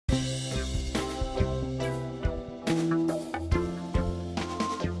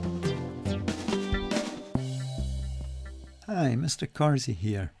Hi, Mr. Corsi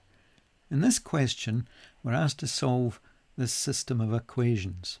here. In this question, we're asked to solve this system of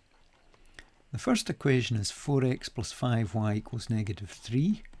equations. The first equation is 4x plus 5y equals negative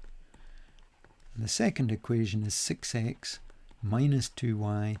 3. And the second equation is 6x minus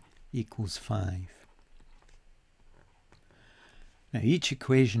 2y equals 5. Now each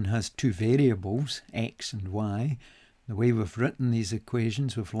equation has two variables, x and y. The way we've written these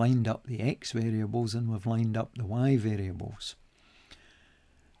equations, we've lined up the x variables and we've lined up the y variables.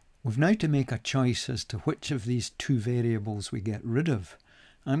 We've now to make a choice as to which of these two variables we get rid of.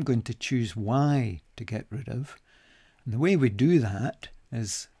 I'm going to choose y to get rid of. And the way we do that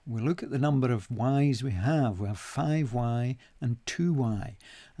is we look at the number of y's we have. We have 5y and 2y.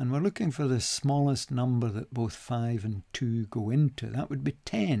 And we're looking for the smallest number that both 5 and 2 go into. That would be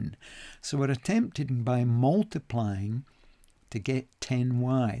 10. So we're attempting by multiplying to get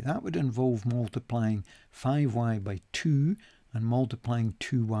 10y. That would involve multiplying 5y by 2 and multiplying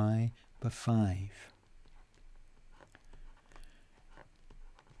 2y by 5.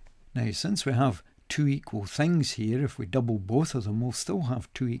 Now, since we have two equal things here, if we double both of them, we'll still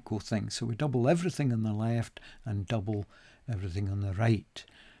have two equal things. So we double everything on the left and double everything on the right.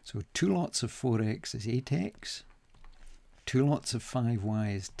 So 2 lots of 4x is 8x, 2 lots of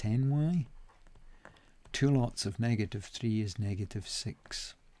 5y is 10y, 2 lots of negative 3 is negative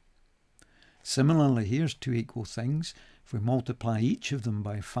 6. Similarly, here's two equal things. If we multiply each of them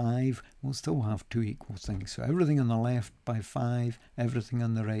by 5, we'll still have two equal things. So everything on the left by 5, everything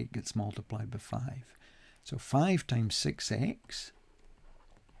on the right gets multiplied by 5. So 5 times 6x,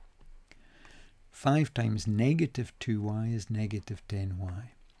 5 times negative 2y is negative 10y.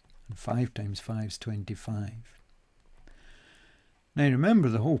 And 5 times 5 is 25. Now remember,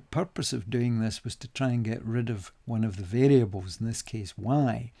 the whole purpose of doing this was to try and get rid of one of the variables, in this case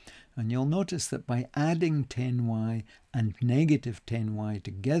y. And you'll notice that by adding 10y and negative 10y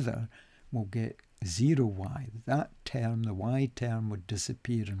together, we'll get 0y. That term, the y term, would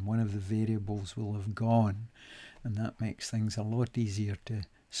disappear and one of the variables will have gone. And that makes things a lot easier to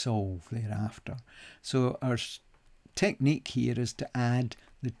solve thereafter. So our technique here is to add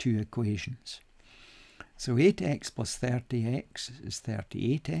the two equations. So 8x plus 30x is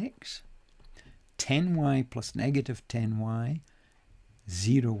 38x. 10y plus negative 10y,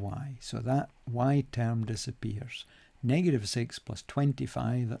 0y. So that y term disappears. Negative 6 plus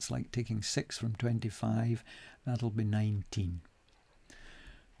 25, that's like taking 6 from 25, that'll be 19.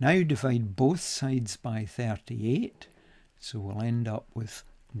 Now divide both sides by 38, so we'll end up with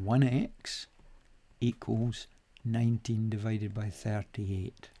 1x equals 19 divided by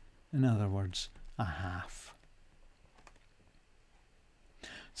 38. In other words, a half.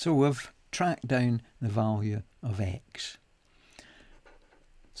 So we've tracked down the value of x.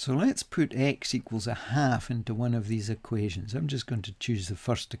 So let's put x equals a half into one of these equations. I'm just going to choose the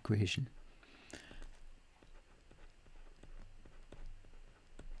first equation.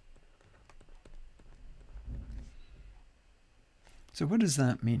 So what does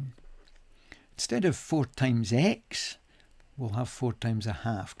that mean? Instead of 4 times x, we'll have 4 times a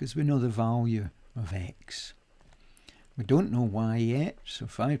half because we know the value of x. We don't know y yet, so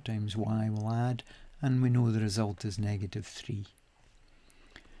 5 times y will add, and we know the result is negative 3.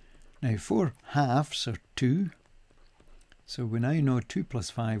 Now 4 halves are 2, so we now know 2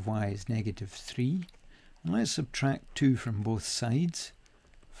 plus 5y is negative 3. And let's subtract 2 from both sides.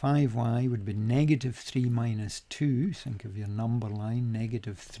 5y would be negative 3 minus 2, think of your number line,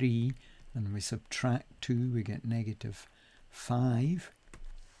 negative 3, and we subtract 2, we get negative 5.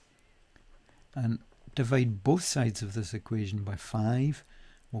 And divide both sides of this equation by 5,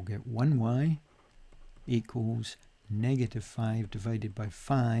 we'll get 1y equals negative 5 divided by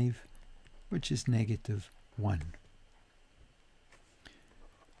 5, which is negative 1.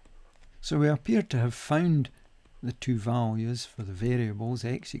 So we appear to have found the two values for the variables,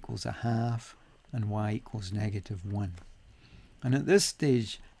 x equals a half and y equals negative 1. And at this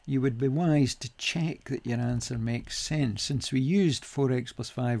stage, you would be wise to check that your answer makes sense. Since we used 4x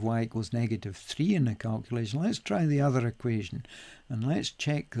plus 5y equals negative 3 in the calculation, let's try the other equation. And let's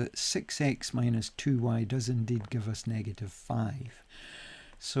check that 6x minus 2y does indeed give us negative 5.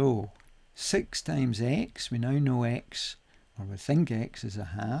 So 6 times x, we now know x, or we think x is a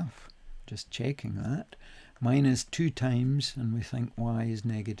half, just checking that, minus 2 times, and we think y is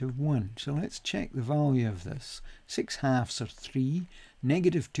negative 1. So let's check the value of this. 6 halves are 3.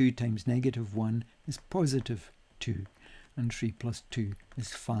 Negative 2 times negative 1 is positive 2. And 3 plus 2 is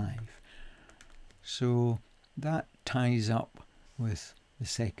 5. So that ties up with the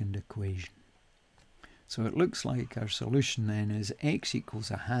second equation. So it looks like our solution then is x equals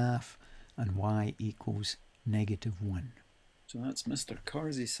a half and y equals negative 1. So that's Mr.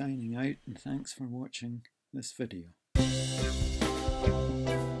 Corsi signing out, and thanks for watching this video.